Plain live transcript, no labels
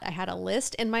had a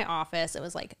list in my office. It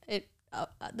was like, at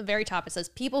the very top, it says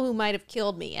people who might have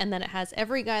killed me. And then it has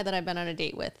every guy that I've been on a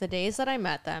date with, the days that I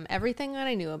met them, everything that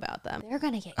I knew about them. They're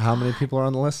going to get How many people are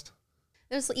on the list?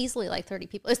 There's easily like 30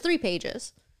 people. It's 3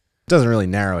 pages. Doesn't really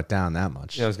narrow it down that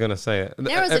much. Yeah, I was gonna say it.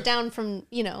 Narrows it down from,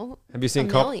 Have you seen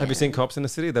cops in the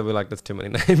city? They were like, "That's too many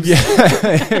names."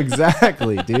 Yeah,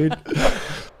 exactly, dude.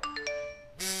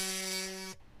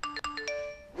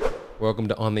 Welcome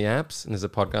to On the Apps, and this is a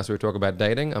podcast where we talk about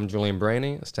dating. I'm Julian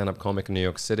Brainey, a stand-up comic in New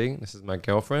York City. This is my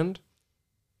girlfriend,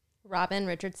 Robin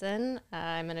Richardson.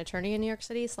 I'm an attorney in New York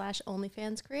City /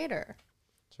 OnlyFans creator.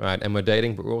 That's right, and we're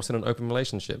dating, but we're also in an open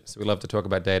relationship. So we love to talk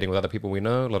about dating with other people we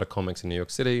know, a lot of comics in New York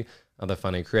City, other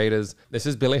funny creators. This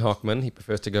is Billy Hockman. He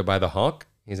prefers to go by the Hock.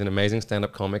 He's an amazing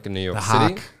stand-up comic in New York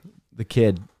City. Hock, the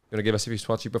kid. You want to give us a few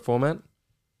spots you perform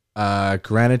at?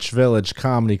 Greenwich Village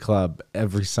Comedy Club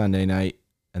every Sunday night,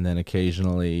 and then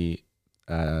occasionally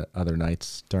other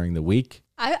nights during the week.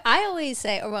 I always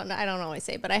say, or well, I don't always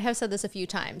say, but I have said this a few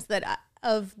times, that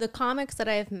of the comics that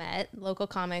I have met, local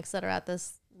comics that are at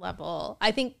this level,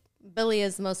 I think Billy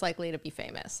is most likely to be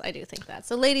famous. I do think that.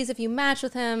 So ladies, if you match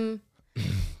with him,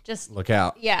 just look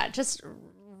out. Yeah, just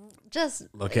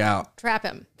look out. Trap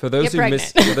him. For those who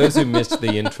missed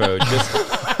the intro, just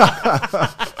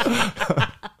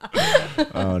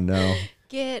oh no.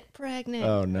 Get pregnant.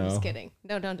 Oh no. I'm just kidding.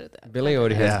 No, don't do that. Billy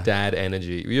already has dad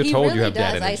energy. You're He told really you have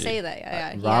does. dad energy. I say that.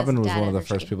 Yeah, Robin was one of the energy.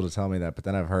 first people to tell me that, but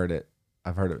then I've heard it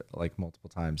like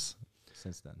multiple times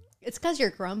since then. It's because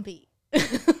you're grumpy.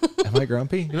 Am I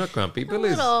grumpy? You're not grumpy. I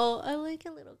Billy's like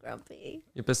a little grumpy.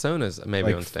 your personas maybe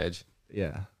Like, on stage.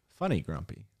 Yeah. Funny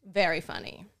grumpy. Very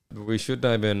funny. We should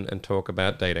dive in and talk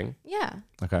about dating. Yeah.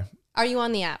 Okay. Are you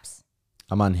on the apps?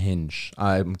 I'm on Hinge.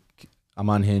 I'm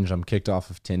on Hinge. I'm kicked off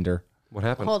of Tinder. What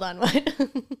happened? Hold on. What?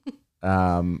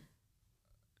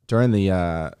 During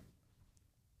the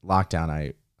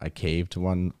lockdown, I caved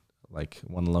one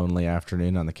lonely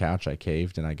afternoon on the couch. I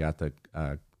caved and I got the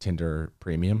Tinder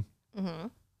Premium. Mm-hmm.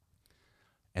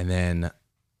 And then,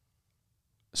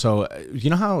 so you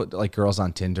know how like girls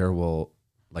on Tinder will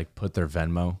like put their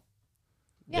Venmo?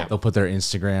 Yeah. They'll put their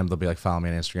Instagram. They'll be like, follow me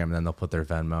on Instagram, and then they'll put their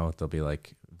Venmo. They'll be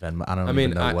like Venmo. I don't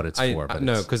even know what it's for. But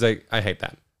no, because I hate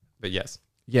that. But yes.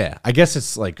 Yeah, I guess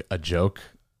it's like a joke.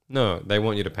 No, they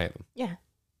want you to pay them. Yeah.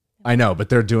 I know, but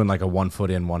they're doing like a 1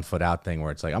 foot in, 1 foot out thing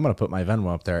where it's like, I'm going to put my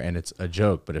Venmo up there and it's a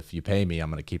joke, but if you pay me, I'm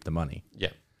going to keep the money. Yeah.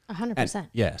 100%.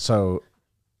 Yeah. So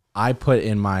I put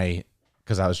in my,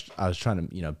 because I was trying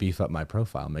to, beef up my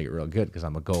profile, make it real good because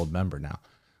I'm a gold member now.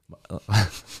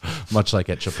 Much like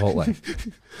at Chipotle.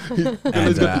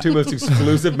 He's got the 2 most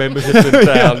exclusive memberships in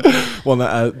town. Well,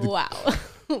 no, Wow.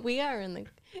 We are in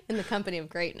the company of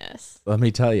greatness. let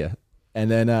me tell you. And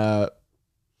then,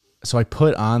 so I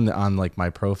put on like my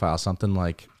profile something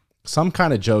like some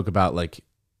kind of joke about like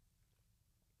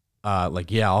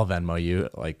yeah, I'll Venmo you,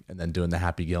 like, and then doing the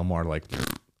Happy Gilmore, like,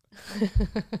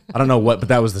 I don't know what, but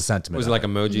that was the sentiment. Was it like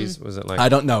emojis? Mm-hmm. Was it like? I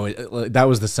don't know. That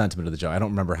was the sentiment of the joke. I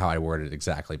don't remember how I worded it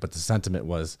exactly, but the sentiment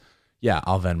was, yeah,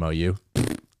 I'll Venmo you.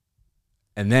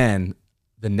 And then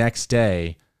the next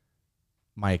day,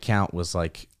 my account was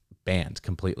like banned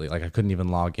completely. Like I couldn't even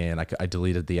log in. I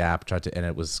deleted the app,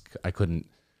 I couldn't.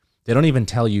 They don't even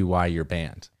tell you why you're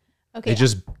banned. Okay. They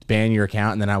just ban your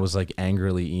account, and then I was like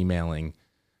angrily emailing.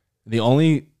 The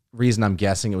only reason I'm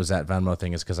guessing it was that Venmo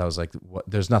thing is because I was like,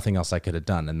 there's nothing else I could have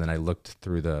done. And then I looked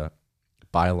through the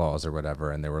bylaws or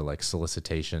whatever, and they were like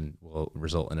solicitation will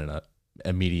result in an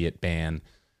immediate ban,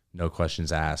 no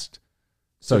questions asked.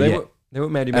 So they yeah. were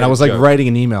mad. And I was like writing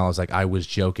an email. I was like, I was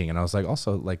joking, and I was like,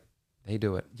 also like, they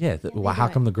do it. yeah. How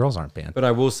come the girls aren't banned? But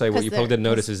I will say what 'Cause you probably didn't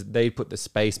they're- notice is they put the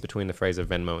space between the phrase of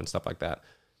Venmo and stuff like that.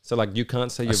 So like you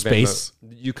can't say your space?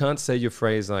 Venmo. You can't say your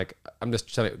phrase like I'm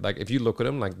just telling you, like if you look at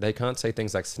them like they can't say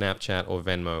things like Snapchat or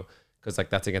Venmo because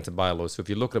like that's against the bylaws. So if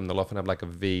you look at them, they'll often have like a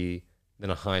V, then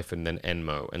a hyphen, then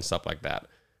Enmo and stuff like that.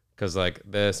 Because like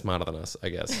they're smarter than us, I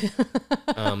guess.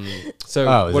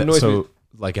 So what annoys me,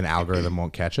 like an algorithm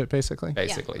won't catch it, basically.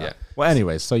 basically, yeah. Well,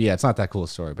 anyways, so yeah, it's not that cool a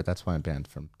story, but that's why I'm banned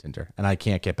from Tinder, and I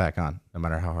can't get back on no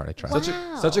matter how hard I try.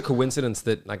 Wow. Such a coincidence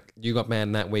that like you got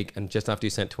banned that week and just after you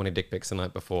sent 20 dick pics the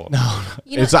night before. No.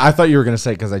 You know- I thought you were gonna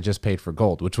say because I just paid for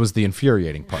gold, which was the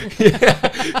infuriating part.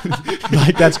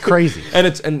 Like that's crazy.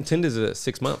 And Tinder's a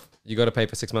 6 month. You got to pay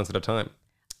for 6 months at a time.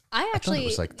 I actually,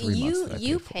 was like 3 months that I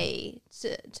you paid for.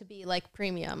 pay to be like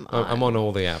premium. I'm on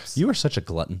all the apps. You are such a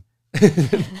glutton.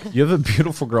 You have a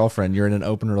beautiful girlfriend. You're in an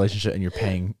open relationship, and you're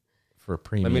paying for a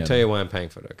premium. Let me tell you why I'm paying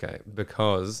for it, okay?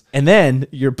 Because And then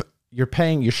you're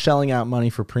shelling out money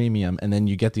for premium, and then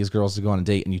you get these girls to go on a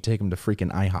date, and you take them to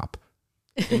freaking IHOP.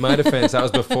 In my defense, that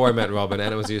was before I met Robin,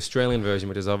 and it was the Australian version,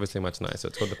 which is obviously much nicer.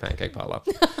 It's called the Pancake Parlor.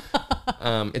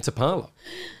 It's a parlor.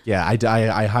 Yeah,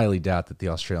 I highly doubt that the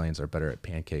Australians are better at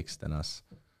pancakes than us.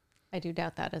 I do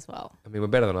doubt that as well. I mean, we're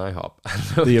better than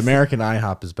IHOP. The American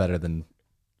IHOP is better than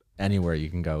anywhere you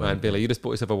can go Man, Billy, you just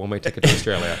bought yourself a one-way ticket to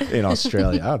Australia. in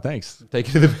Australia. Oh, thanks. Take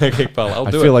it to the Pancake Parlor. I'll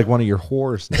I do it. feel like one of your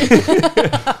whores now.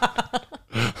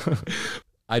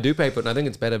 I do pay for it, and I think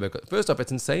it's better because, first off,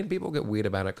 it's insane. People get weird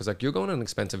about it because, like, you're going on an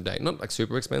expensive date. Not, like,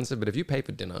 super expensive, but if you pay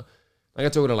for dinner, like,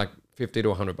 it's order, like, $50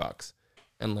 to $100.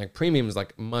 And, like, premium is,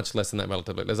 like, much less than that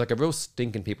relatively. There's, like, a real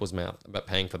stink in people's mouth about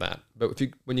paying for that. But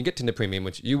when you get Tinder Premium,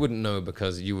 which you wouldn't know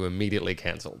because you were immediately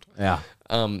cancelled. Yeah.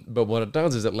 But what it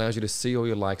does is it allows you to see all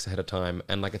your likes ahead of time.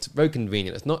 And, like, it's very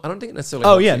convenient. It's not, I don't think it necessarily...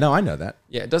 Oh, yeah. No, I know that.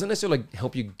 Yeah, it doesn't necessarily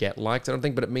help you get likes, I don't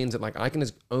think, but it means that, like, I can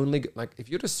just only... Like, if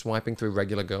you're just swiping through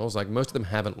regular girls, like, most of them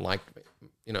haven't liked me.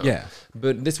 You know, Yeah.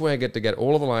 But this way I get to get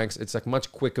all of the likes. It's like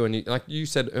much quicker. And like you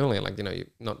said earlier, like, you know,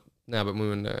 not now, but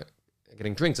when we were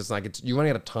getting drinks, it's like you're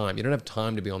running out of time. You don't have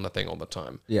time to be on the thing all the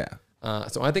time. Yeah.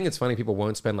 So I think it's funny people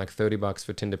won't spend like $30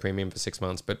 for Tinder Premium for 6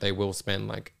 months, but they will spend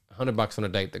like $100 on a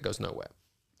date that goes nowhere.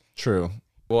 True.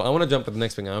 Well, I want to jump to the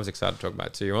next thing I was excited to talk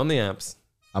about. So you're on the apps.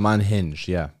 I'm on Hinge.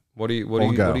 Yeah. What are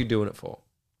you doing it for?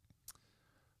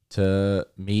 To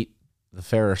meet the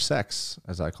fairer sex,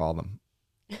 as I call them.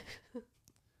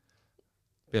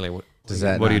 Billy, what Does do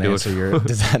that you do?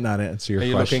 Does that not answer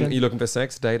your question? Are you looking for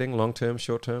sex, dating, long term,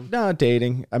 short term? No,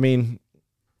 dating. I mean,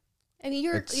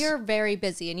 you're very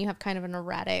busy and you have kind of an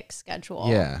erratic schedule.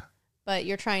 yeah. But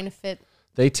you're trying to fit.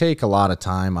 They take a lot of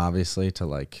time, obviously, to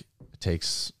like, it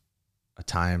takes a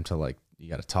time to like, you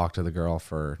got to talk to the girl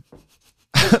for.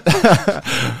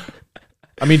 I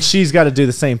mean, she's got to do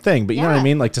the same thing, but you know what I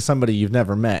mean? Like to somebody you've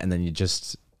never met, and then you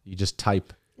just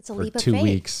type It's a for leap of 2 faith.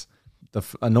 weeks. The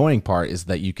annoying part is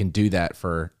that you can do that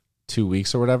for 2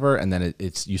 weeks or whatever, and then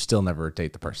it's you still never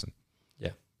date the person.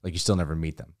 Yeah. Like you still never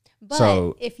meet them. But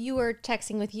So if you were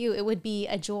texting with you, it would be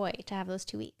a joy to have those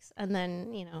 2 weeks. And then,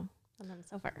 and then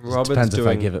so far. it depends if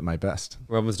I give it my best.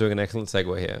 Robin's doing an excellent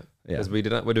segue here. Yeah. Because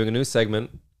we're doing a new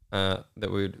segment that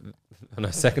on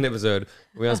our second episode,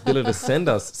 we asked Billy to send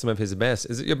us some of his best.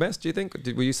 Is it your best, do you think?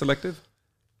 Were you selective?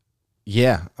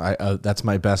 Yeah, that's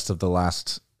my best of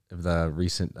the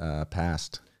recent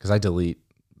past, because I delete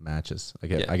matches. I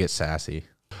get sassy.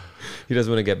 He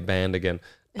doesn't want to get banned again.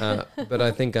 But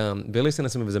I think Billy sent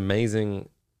us some of his amazing,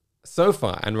 so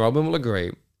far, and Robin will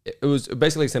agree, it was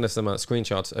basically sent us some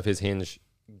screenshots of his Hinge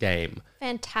game.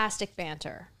 Fantastic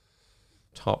banter.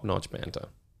 Top-notch banter.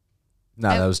 No,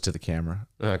 that was to the camera.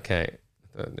 Okay.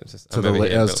 That was to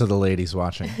the ladies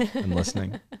watching and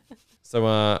listening.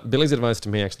 So Billy's advice to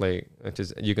me, actually, which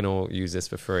is you can all use this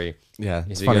for free. Yeah,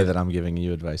 it's You funny get- that I'm giving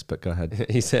you advice, but go ahead.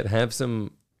 He said, have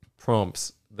some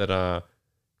prompts that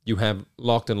you have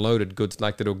locked and loaded, good,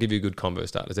 like that'll give you good convo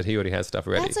starters. That he already has stuff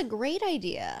ready. That's a great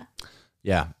idea.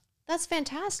 Yeah, That's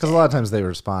fantastic. because a lot of times they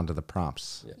respond to the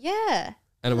prompts. Yeah.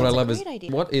 And what I That's a love is great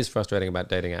idea. what is frustrating about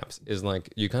dating apps is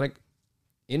like you kind of,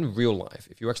 in real life,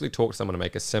 if you actually talk to someone and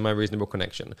make a semi-reasonable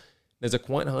connection, there's a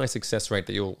quite high success rate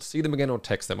that you'll see them again or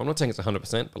text them. I'm not saying it's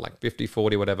 100%, but like 50,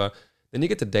 40, whatever. Then you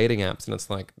get to dating apps and it's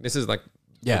like, this is like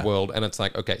Yeah. the world. And it's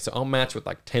like, okay, so I'll match with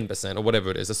like 10% or whatever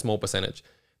it is, a small percentage.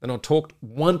 Then I'll talk,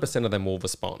 1% of them will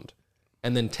respond.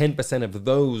 And then 10% of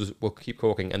those will keep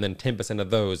talking. And then 10% of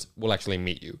those will actually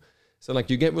meet you. So like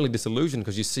you get really disillusioned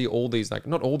because you see all these, like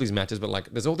not all these matches, but like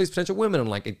there's all these potential women and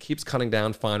like it keeps cutting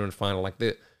down finer and finer. Like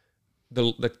the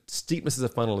steepness of the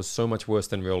funnel is so much worse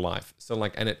than real life. So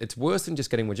like, and it's worse than just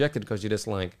getting rejected because you're just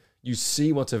like, you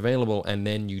see what's available and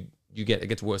then it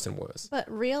gets worse and worse. But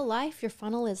real life, your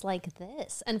funnel is like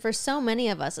this. And for so many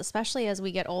of us, especially as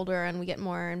we get older and we get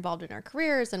more involved in our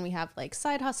careers and we have like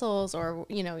side hustles or,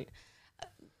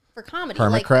 for comedy.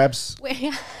 Hermit like, crabs.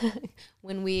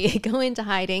 when we go into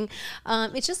hiding,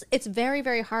 it's very,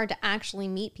 very hard to actually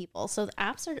meet people. So the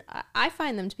apps I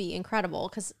find them to be incredible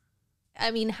because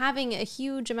having a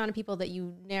huge amount of people that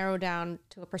you narrow down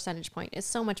to a percentage point is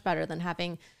so much better than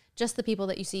having just the people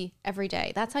that you see every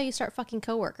day. That's how you start fucking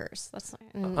coworkers. That's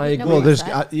I agree. Well,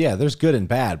 there's good and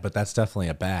bad, but that's definitely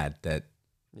a bad that.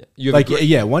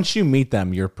 Yeah. Once you meet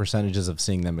them, your percentages of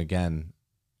seeing them again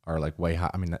are like way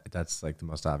high. I mean, that's like the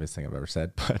most obvious thing I've ever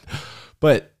said,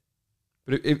 but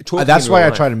that's why I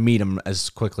try to meet them as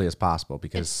quickly as possible it's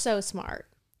because so smart.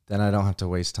 then I don't have to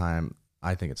waste time.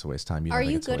 I think it's a waste of time. Are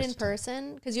you good in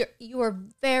person? Because you are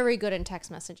very good in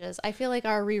text messages. I feel like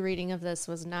our rereading of this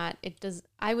was not.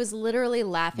 I was literally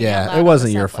laughing. Yeah, out loud it on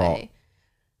wasn't the your subway. fault.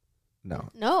 No.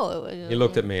 No. He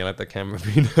looked at me, let the camera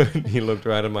be known. He looked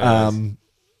right in my eyes.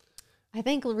 I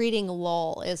think reading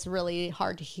LOL is really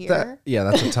hard to hear.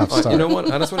 That's a tough All right, start. you know what?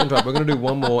 I just want to interrupt. We're going to do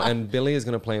one more, and Billy is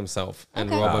going to play himself,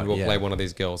 and Okay. Robin will yeah. play one of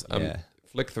these girls. Yeah.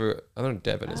 Flick through. I don't know.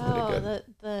 Devin is pretty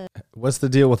good. What's the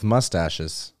deal with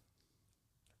mustaches?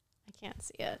 I can't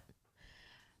see it.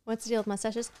 What's the deal with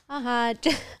mustaches?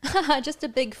 Just a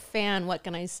big fan. What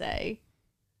can I say?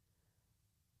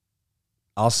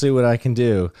 I'll see what I can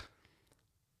do.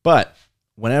 But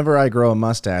whenever I grow a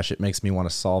mustache, it makes me want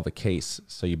to solve a case.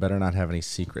 So you better not have any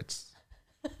secrets.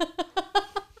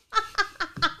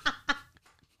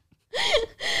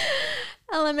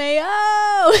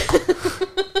 LMAO.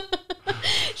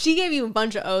 She gave you a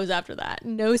bunch of O's after that.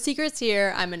 No secrets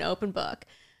here. I'm an open book.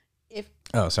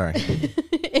 Oh, sorry.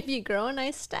 If you grow a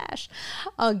nice stash,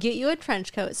 I'll get you a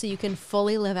trench coat so you can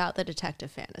fully live out the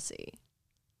detective fantasy.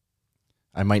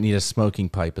 I might need a smoking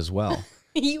pipe as well.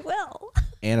 You will.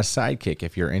 And a sidekick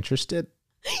if you're interested.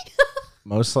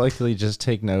 Most likely just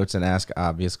take notes and ask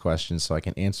obvious questions so I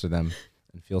can answer them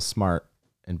and feel smart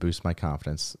and boost my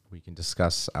confidence. We can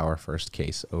discuss our first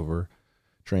case over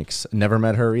drinks. Never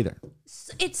met her either.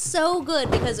 It's so good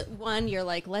because one, you're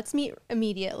like, let's meet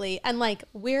immediately. And like,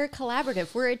 we're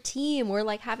collaborative. We're a team. We're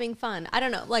like having fun. I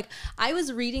don't know. Like I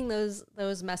was reading those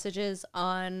messages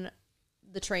on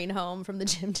the train home from the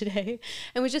gym today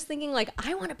and was just thinking like,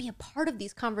 I want to be a part of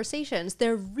these conversations.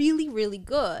 They're really, really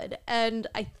good. And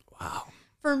Wow.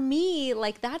 For me,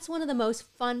 like that's one of the most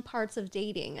fun parts of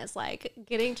dating is like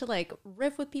getting to like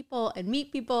riff with people and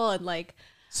meet people and like.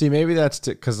 See, maybe that's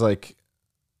because like,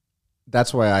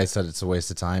 that's why I said it's a waste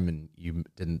of time and you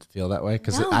didn't feel that way.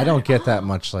 Because No, I don't not get at that all.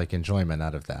 much like enjoyment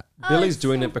out of that. Billy's it's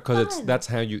doing so it because fun. that's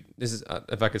how you. This is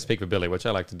if I could speak for Billy, which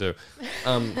I like to do,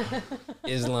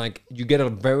 is like you get a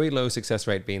very low success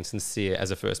rate being sincere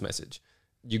as a first message.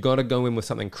 You got to go in with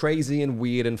something crazy and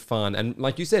weird and fun, and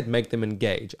like you said, make them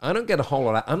engage. I don't get a whole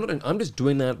lot. I'm just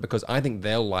doing that because I think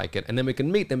they'll like it, and then we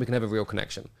can meet. Then we can have a real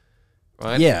connection,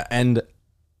 right? Yeah, and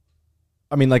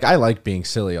I mean, like I like being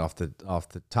silly off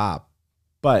the top,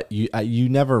 but you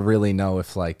never really know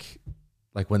if like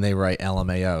when they write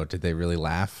LMAO, did they really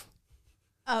laugh?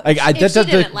 Like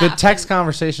the text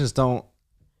conversations don't.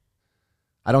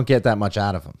 I don't get that much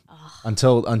out of them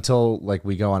until like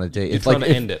we go on a date. You're It's trying like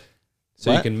to end it so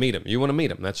you What? can meet them. You want to meet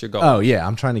them. That's your goal. Oh yeah,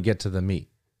 I'm trying to get to the meat.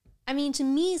 I mean, to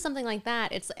me, something like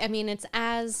that, it's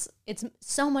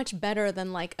so much better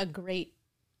than like a great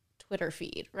Twitter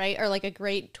feed, right? Or like a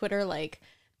great Twitter, like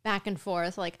back and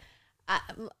forth. Like,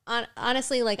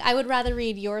 honestly, like I would rather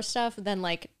read your stuff than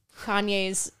like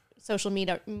Kanye's social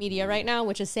media right now,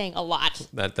 which is saying a lot.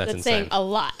 That's insane. saying a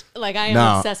lot. Like I am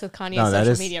No. obsessed with Kanye's No, that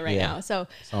social is- media right yeah. now. So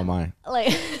So am I. like,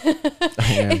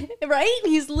 am. right?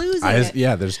 He's losing it.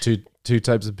 Yeah, there's two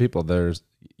types of people. There's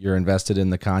you're invested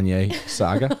in the Kanye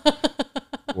saga,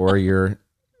 or you're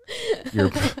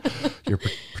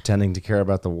pretending to care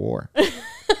about the war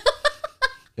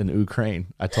in Ukraine.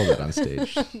 I told that on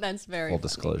stage. That's very Full funny.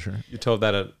 disclosure. You told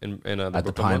that in the At the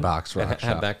Brooklyn Pine one? Box Rock How'd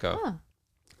Shop. that go?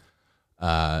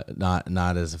 Huh.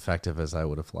 Not as effective as I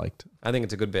would have liked. I think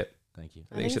it's a good bit. Thank you.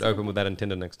 I think you should open with that in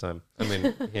Tinder next time. I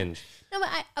mean, Hinge. No,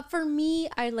 but for me,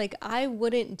 I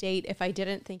wouldn't date if I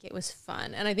didn't think it was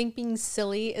fun. And I think being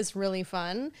silly is really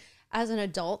fun. As an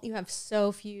adult, you have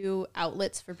so few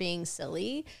outlets for being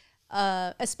silly,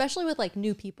 especially with like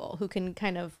new people who can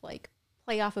kind of like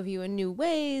play off of you in new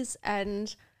ways.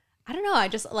 And I don't know, I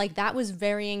just like that was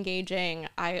very engaging.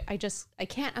 I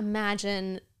can't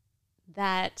imagine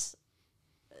that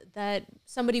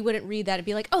somebody wouldn't read that and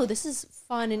be like, oh, this is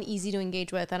fun and easy to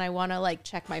engage with, and I want to like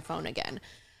check my phone again.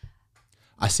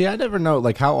 I see. I never know.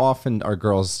 Like, how often are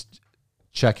girls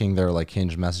checking their like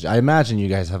Hinge message? I imagine you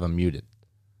guys have them muted.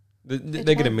 They get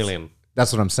a Depends. million.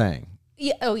 That's what I'm saying.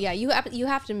 Yeah. Oh, yeah. You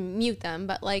have to mute them,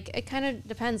 but like it kind of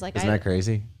depends. Like, Isn't that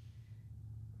crazy?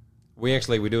 We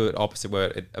do it opposite,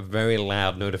 where a very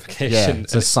loud Yeah, notification.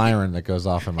 it's a siren that goes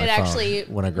off in my it phone actually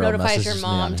when a girl notifies your messages me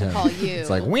mom on to Hinge. call you. It's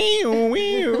like wee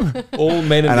wee, all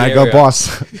men in and the I go, area.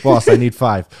 boss, I need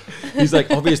 5. He's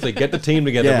like, obviously, get the team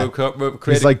together. Yeah. We're He's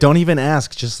creating. like, don't even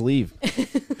ask, just leave.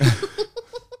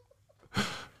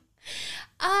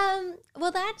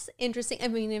 Well, that's interesting. I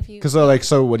mean, if you, Because like,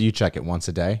 so what do you check it once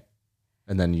a day,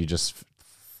 and then you just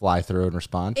fly through and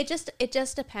respond? it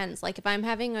just depends. Like if I'm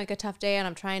having like a tough day and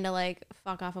I'm trying to like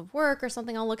fuck off of work or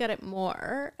something, I'll look at it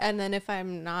more. And then if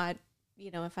I'm not,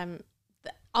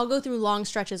 I'll go through long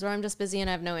stretches where I'm just busy and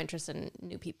I have no interest in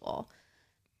new people,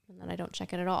 and then I don't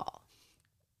check it at all.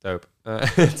 Dope.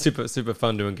 It's super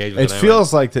fun to engage with. It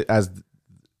feels like as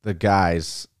the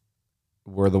guys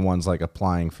were the ones like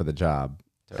applying for the job,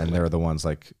 and they're the ones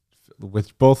like,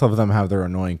 with both of them have their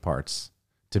annoying parts,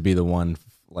 to be the one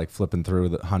like flipping through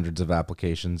the hundreds of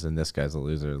applications, and this guy's a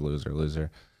loser, loser, loser.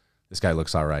 This guy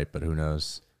looks all right, but who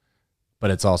knows?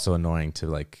 But it's also annoying to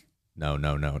like, no,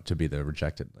 to be the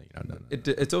rejected. No.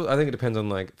 It's all, I think it depends on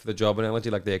like, for the job analogy,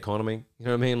 like the economy. You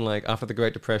know what I mean? Like after the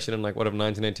Great Depression and like what of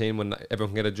 1918, when everyone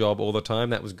can get a job all the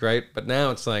time, that was great. But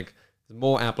now it's like there's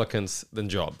more applicants than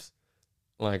jobs.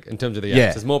 Like in terms of the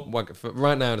apps, there's more. Like,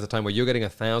 right now, it's a time where you're getting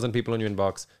 1,000 people in your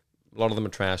inbox. A lot of them are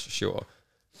trash, sure.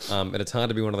 And it's hard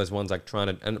to be one of those ones like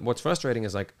trying to. And what's frustrating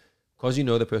is like, because you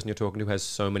know the person you're talking to has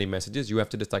so many messages, you have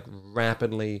to just like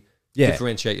rapidly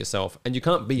differentiate yourself, and you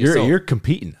can't be yourself. You're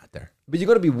competing out there, but you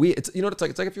got to be weird. It's you know what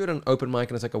it's like if you're at an open mic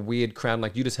and it's like a weird crowd,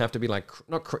 like you just have to be like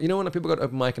you know when people go to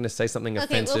open mic and they say something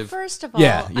offensive. Well, first of all,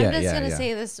 I'm just gonna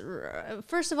say this.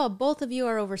 First of all, both of you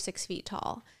are over 6 feet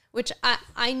tall, which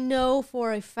I know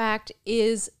for a fact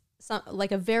is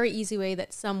like a very easy way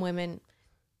that some women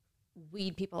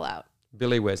weed people out.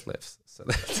 Billy wears lifts, so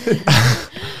that's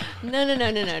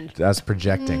No. That's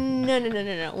projecting.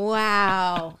 No.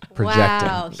 Wow. Projecting.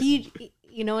 Wow.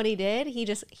 You know what he did?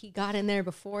 He got in there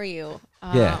before you.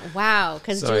 Yeah. Wow.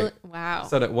 Because wow.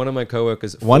 So that one of my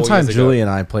coworkers. One time, Julie and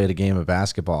I played a game of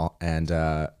basketball,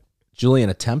 and Julian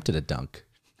attempted a dunk.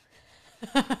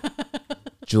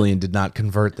 Julian did not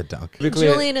convert the dunk.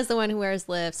 Julian is the one who wears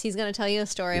lifts. He's going to tell you a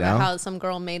story about how some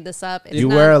girl made this up. You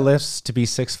wear a lifts to be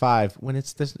 6'5". When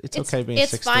it's okay being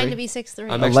 6'3". It's fine to be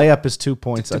 6'3". A layup is 2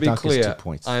 points. A dunk is 2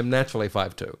 points. I'm naturally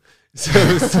 5'2". So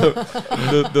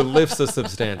the lifts are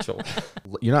substantial.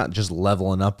 You're not just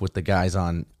leveling up with the guys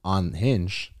on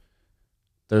Hinge.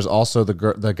 There's also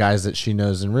the guys that she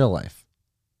knows in real life.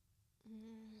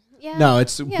 Yeah. No,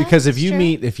 it's because if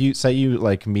you say you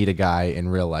like meet a guy in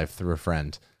real life through a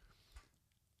friend,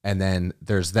 and then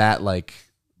there's that like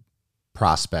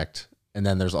prospect, and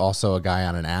then there's also a guy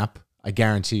on an app, I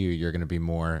guarantee you're going to be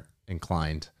more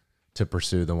inclined to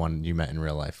pursue the one you met in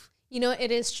real life. You know,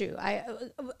 it is true.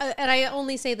 I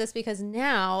only say this because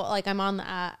now, like, I'm on the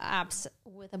apps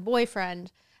with a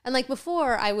boyfriend, and like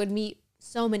before, I would meet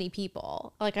so many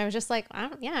people. Like I was just like,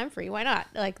 I'm free. Why not?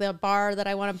 Like the bar that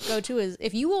I want to go to is,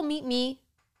 if you will meet me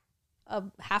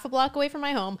half a block away from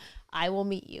my home, I will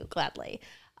meet you gladly.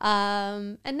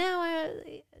 And now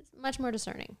it's much more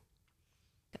discerning.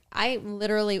 I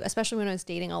literally, especially when I was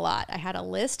dating a lot, I had a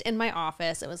list in my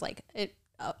office. It was like at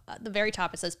the very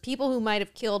top, it says people who might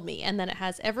have killed me. And then it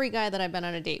has every guy that I've been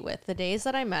on a date with, the days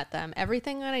that I met them,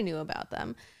 everything that I knew about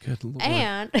them. Good Lord.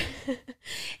 And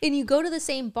you go to the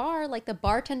same bar, like the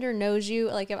bartender knows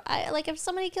you. Like if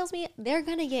somebody kills me, they're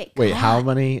going to get Wait, caught. how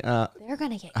many? They're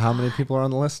going to get How caught. many people are on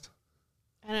the list?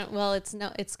 I don't. Well, it's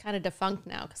kind of defunct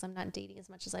now because I'm not dating as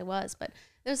much as I was. But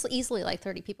there's easily like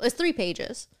 30 people. It's 3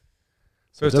 pages.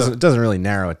 So it doesn't really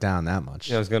narrow it down that much.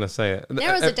 Yeah, I was gonna say it.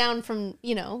 Narrows it down from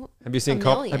Have you seen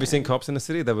cops in the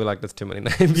city? They'll be like, "That's too many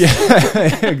names."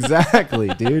 Yeah, exactly,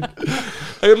 dude.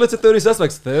 I got a list of 30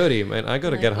 suspects. 30, man. I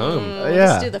gotta get home.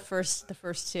 Let's do the first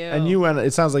 2. And you went.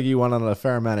 It sounds like you went on a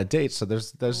fair amount of dates. So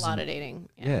there's a lot of dating.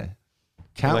 Yeah.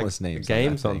 Countless names.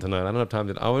 Games on tonight. I don't have time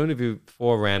to. I'll only do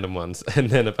 4 random ones, and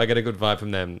then if I get a good vibe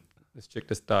from them, this chick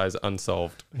just dies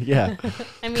unsolved. Yeah.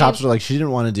 I mean, cops are like, she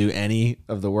didn't want to do any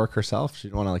of the work herself. She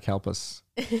didn't want to like help us.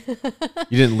 You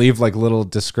didn't leave like little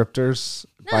descriptors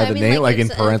by the name, like in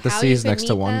parentheses next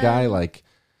to one guy, like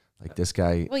this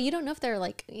guy. Well, you don't know if they're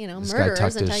like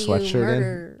murderers until you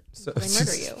murder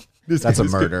you. That's a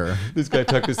murder. This guy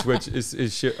tucked his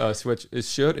his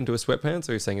shirt into a sweatpants,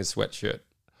 or he's saying his sweatshirt.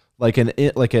 Like an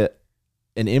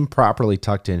improperly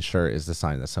tucked in shirt is the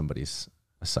sign that somebody's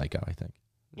a psycho, I think.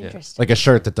 Interesting. Like a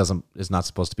shirt that is not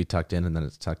supposed to be tucked in and then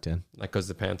it's tucked in. Like because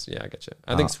the pants, I get you.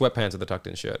 I think sweatpants with a tucked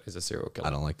in shirt is a serial killer. I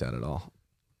don't like that at all.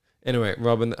 Anyway,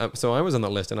 Robin, so I was on the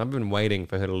list and I've been waiting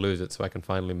for her to lose it so I can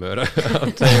finally murder her.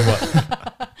 I'll tell you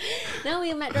what. No,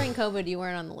 we met during COVID. You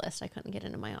weren't on the list. I couldn't get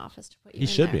into my office to put you He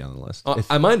should be on the list.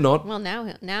 I might not. Well,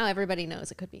 now everybody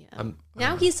knows it could be him.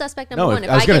 Now he's suspect number 1.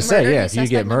 I was going to say, if you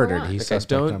get murdered, he's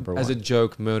suspect number 1. As a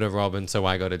joke, murder Robin so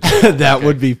I go to jail. That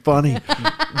would be funny.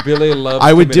 Billy loves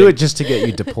I would do it just to get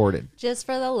you deported. Just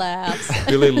for the laughs.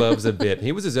 Billy loves a bit.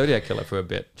 He was a Zodiac killer for a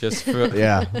bit. Just for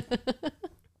Yeah,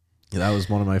 that was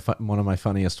one of my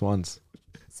funniest ones.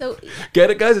 So get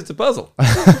it, guys? It's a puzzle.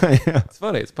 It's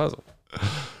funny. It's a puzzle.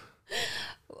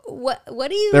 What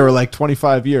do you? They were like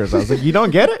 25 years. I was like, you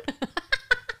don't get it?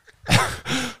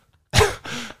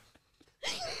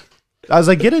 I was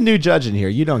like, get a new judge in here.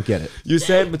 You don't get it. You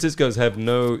San Francisco's have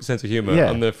no sense of humor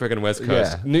on the freaking West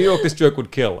Coast. Yeah. New York, this joke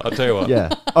would kill. I'll tell you what. Yeah.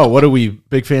 Oh, what are we,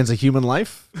 big fans of human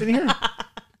life in here?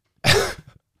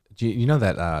 Do you know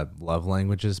that love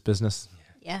languages business?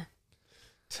 Yeah.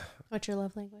 What's your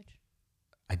love language?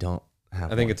 I don't.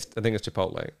 have I think one. it's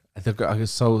Chipotle.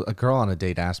 So a girl on a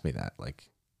date asked me that, like,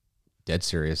 dead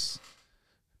serious.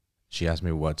 She asked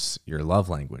me, "What's your love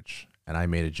language?" And I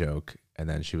made a joke, and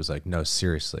then she was like, "No,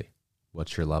 seriously,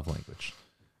 what's your love language?"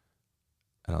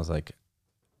 And I was like,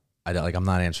 I'm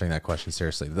not answering that question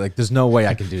seriously. Like, there's no way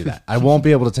I can do that. I won't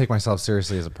be able to take myself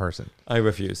seriously as a person. I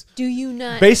refuse. Do you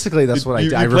not? Basically, that's what I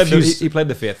did. I refuse. You played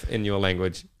the fifth in your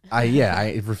language.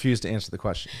 I refused to answer the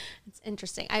question. It's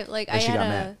interesting. I she got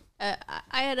mad.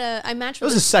 I matched It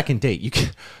was with a second date. You can,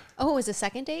 oh, it was a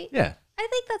second date? yeah. I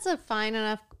think that's a fine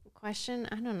enough question.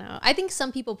 I don't know. I think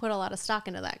some people put a lot of stock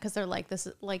into that because they're like, this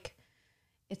is like,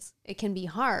 it can be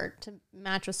hard to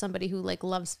match with somebody who like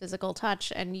loves physical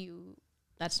touch and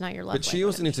that's not your love But she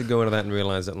language. also needs to go into that and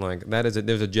realize that like there's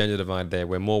a gender divide there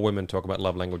where more women talk about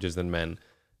love languages than men.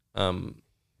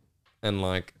 And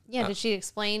like Yeah, did she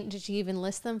explain? Did she even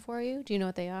list them for you? Do you know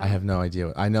what they are? I have no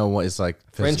idea. I know what is like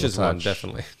French is physical one, touch,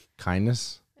 definitely.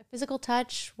 kindness, Physical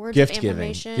touch, words gift of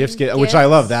giving, affirmation, which I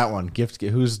love gifts, that one.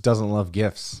 Who doesn't love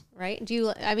gifts? right? Do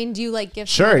you like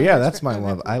gifts? Sure, and yeah, words that's for- my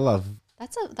love. I love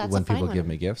That's when a fine people one. give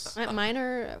me gifts. Mine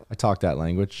are I talk that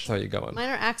language. That's how you go on. mine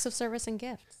are acts of service and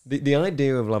gifts. The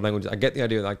idea of love language, I get the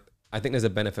idea, like, I think there's a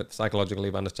benefit psychologically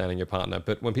of understanding your partner,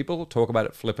 but when people talk about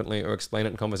it flippantly or explain it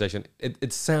in conversation,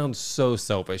 it sounds so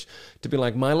selfish to be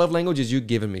like, my love language is you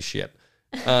giving me shit.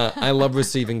 I love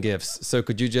receiving gifts. So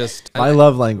could you just... My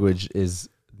love language is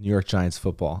New York Giants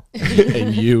football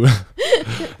and you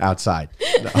outside.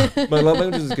 No. My love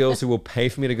language is girls who will pay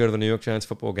for me to go to the New York Giants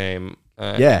football game.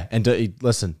 Yeah, and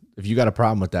listen, if you got a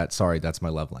problem with that, sorry, that's my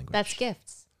love language. That's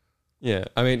gifts. Yeah,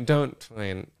 I mean, don't try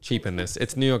and cheapen this.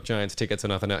 It's New York Giants tickets or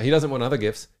nothing else. He doesn't want other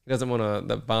gifts. He doesn't want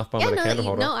the bath bomb with a candle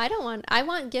holder. No, I don't want. I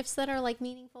want gifts that are like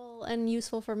meaningful and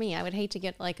useful for me. I would hate to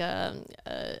get like a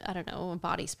I don't know, a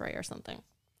body spray or something.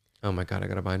 Oh my God, I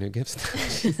gotta buy new gifts.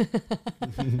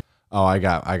 Oh, I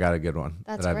got a good one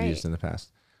That's that I've great. used in the past.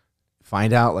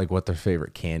 Find out like what their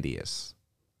favorite candy is,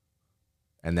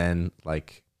 and then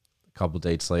like a couple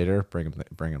dates later, bring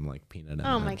them like peanut M&Ms.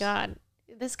 Oh my God,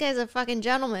 this guy's a fucking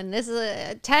gentleman. This is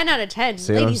a 10 out of 10.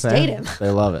 See what I'm Ladies, saying? date him.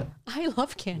 They love it. I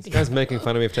love candy. This guy's making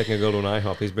fun of me for taking a girl to an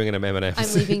IHOP. He's bringing him M&Ms.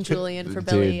 I'm leaving Julian for Dude,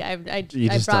 Billy. I you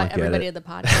just brought don't get everybody it. to the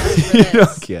podcast for You this.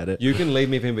 don't get it. You can leave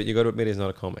me with him, but you got to admit he's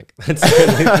not a comic. That's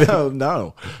Oh,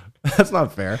 no, that's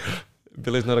not fair.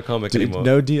 Billy's not a comic Dude, anymore.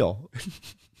 no deal.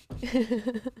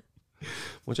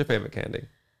 What's your favorite candy?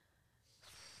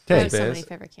 I Okay, have so many Bears.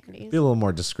 favorite candies. be a little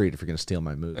more discreet if you're gonna steal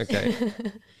my moves. Okay.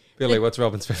 Billy, what's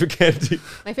Robin's favorite candy?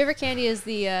 My favorite candy is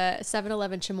the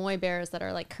 7-Eleven chamoy bears that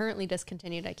are like currently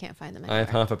discontinued. I can't find them I anywhere. have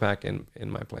half a pack in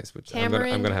my place, which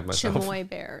Tamarind I'm gonna have myself. chamoy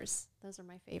bears. Those are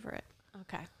my favorite.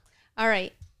 Okay. All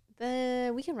right.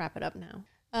 We can wrap it up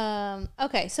now.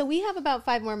 Okay, so we have about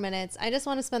 5 more minutes. I just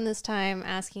want to spend this time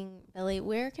asking Billy,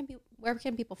 where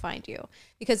can people find you?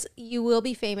 Because you will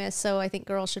be famous, so I think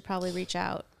girls should probably reach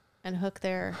out and hook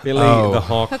their Billy Oh. the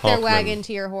Hawk. hook their Hockman. wagon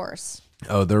to your horse.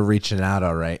 Oh, they're reaching out.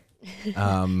 All right.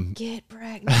 Get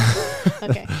pregnant.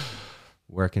 Okay.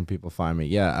 Where can people find me?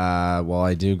 Yeah, well,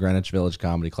 I do Greenwich Village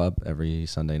Comedy Club every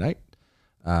Sunday night.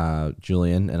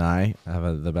 Julian and I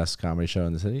have the best comedy show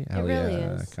in the city. Hell really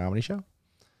yeah, is. comedy show.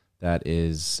 That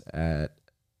is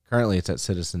currently it's at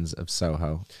Citizens of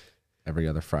Soho every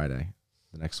other Friday.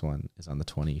 The next one is on the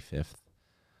 25th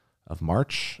of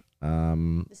March.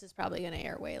 This is probably going to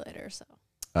air way later, so.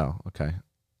 Oh, okay.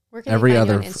 Where can Every they find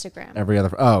other you on Instagram? Every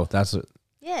other. Oh, that's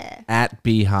Yeah. at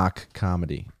BHawk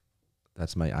Comedy.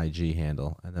 That's my IG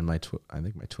handle, and then I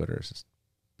think my Twitter is just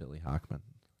Billy Hockman.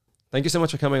 Thank you so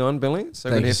much for coming on, Billy. So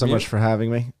good Thank to hear you so from much for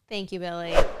having me. Thank you,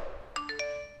 Billy.